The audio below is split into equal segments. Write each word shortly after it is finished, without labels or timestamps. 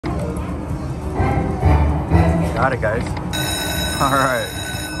Got it, guys. All right.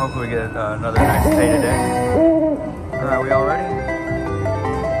 Hopefully we get another nice pay today. All right, we all ready?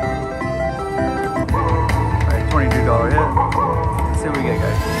 All right, $22 hit. Let's see what we get,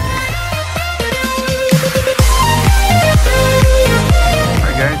 guys. All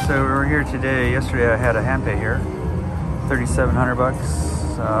right, guys. So we're here today. Yesterday I had a Handpay here, 3,700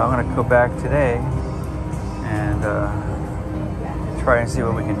 bucks. I'm gonna go back today and try and see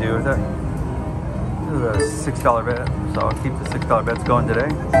what we can do with it. This is a $6 bet, so I'll keep the $6 bets going today.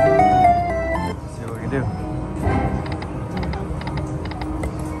 See what we can do.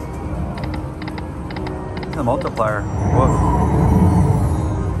 The multiplier. Whoa.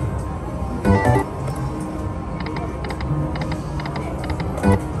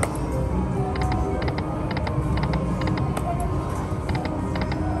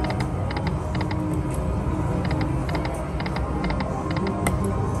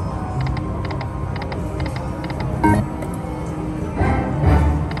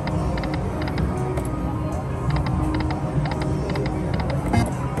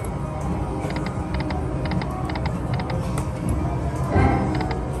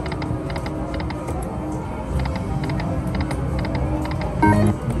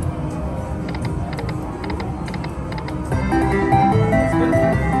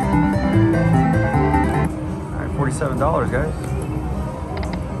 $47, guys.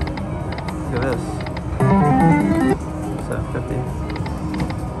 Look at this. 750.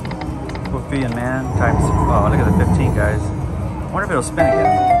 Woofy and man times. Oh, look at the 15, guys. I wonder if it'll spin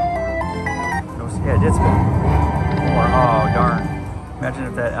again. Yeah, it did spin. Or, oh, darn. Imagine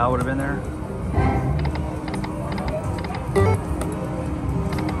if that owl would have been there.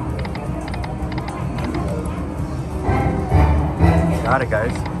 Got it,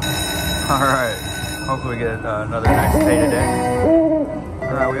 guys. All right. Hopefully we get another nice pay today.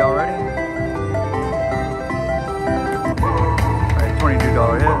 All right, we all ready? All right,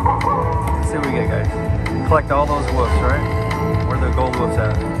 $22 hit. Let's see what we get, guys. Collect all those wolves, right? Where are the gold wolves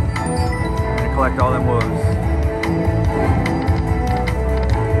at? I'm gonna collect all them wolves.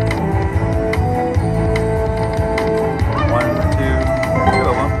 One, two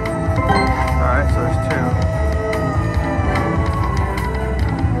of them. All right, so there's two.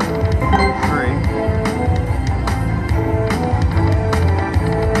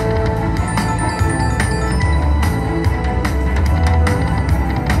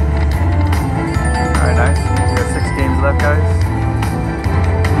 Left, guys.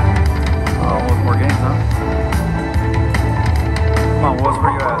 Oh, almost more games, huh? Come on, Wolves,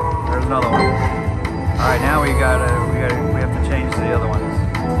 where you at? There's another one. All right, now we have to change to the other ones.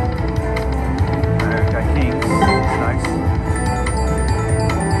 All right, got Kings. That's nice.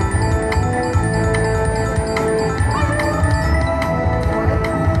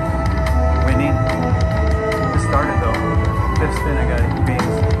 Winning. It started though. Fifth spin, I got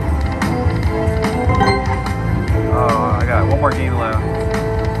beans. Oh, I got one more game left.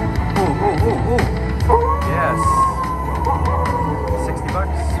 Ooh, ooh, ooh, ooh. Yes. 60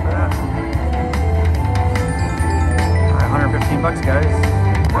 bucks for that. All right, 115 bucks, guys.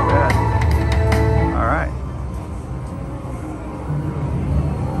 Not bad. All right.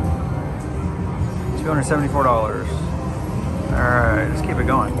 $274. All right, let's keep it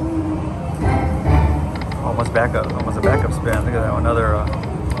going. Almost backup. Almost a backup spin. Look at that. Another.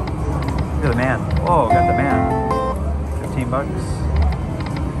 Look at the man. Oh, got the man. 15 bucks.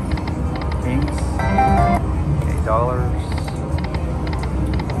 Kings. $8.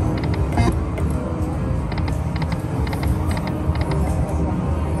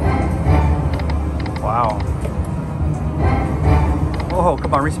 Wow. Oh,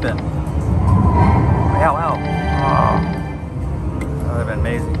 come on, respin. Ow, ow. Oh. That would have been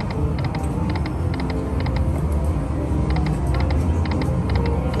amazing.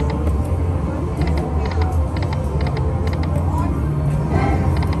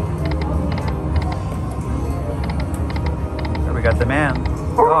 We got the man.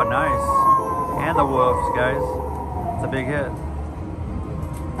 Oh, nice. And the wolves, guys. It's a big hit.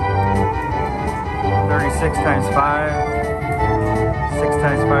 36 times 5. 6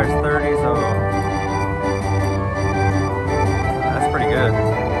 times 5 is 30, so that's pretty good.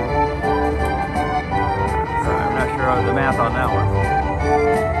 I'm not sure of the math on that one.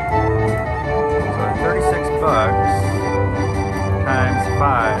 So 36 bucks times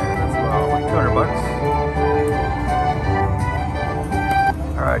 5. That's about like 200 bucks.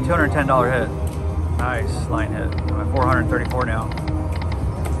 All right, $210 hit. Nice line hit. I'm at 434 now.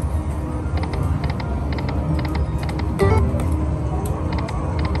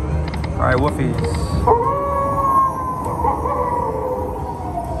 All right, woofies.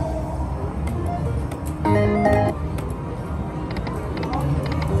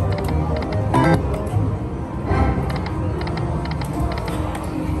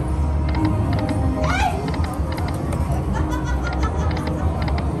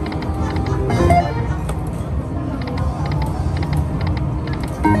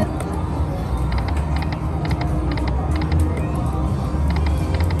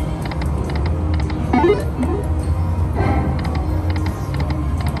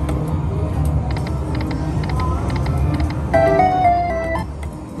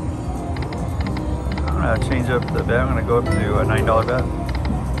 up the bet. I'm going to go up to a $9 bet.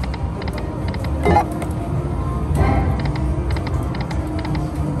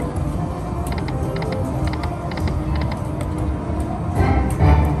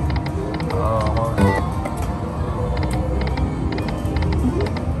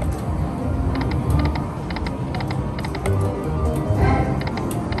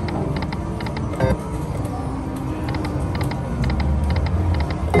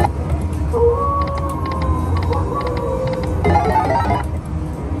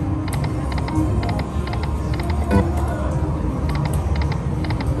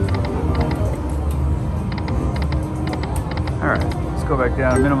 Go back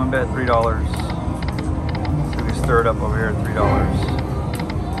down, minimum bet $3. So we can stir it up over here at $3.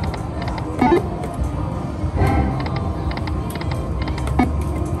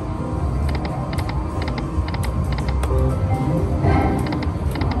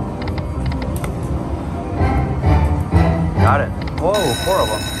 Got it. Whoa, 4 of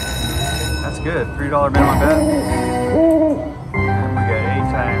them. That's good. $3 minimum bet. And we got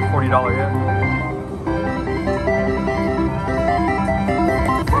 8 times $40 hit.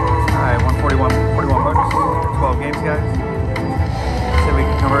 41 bucks, 12 games, guys. So we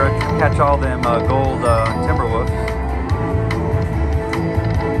can catch all them gold Timberwolves.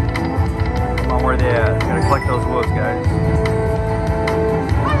 Come on, where they at? Gotta collect those wolves, guys.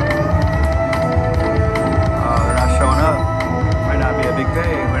 They're not showing up. Might not be a big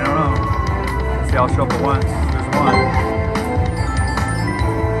pay, we don't know. See, I'll show up at once. There's one.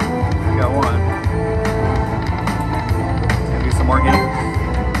 We got one. Maybe some more games.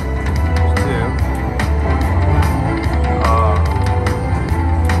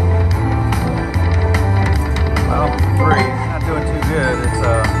 Well, 3. Not doing too good. It's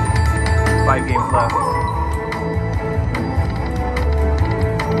 5 games left.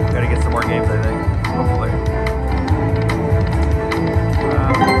 Gotta get some more games, I think. Hopefully.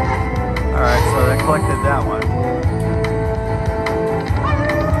 Alright, so I collected that one.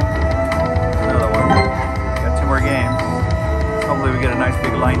 Another one. Got 2 more games. Hopefully we get a nice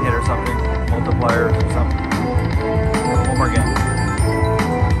big line hit or something. Multipliers or something. 1 more game.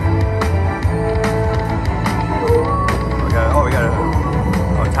 We got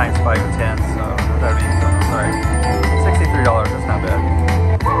times 5 and 10, so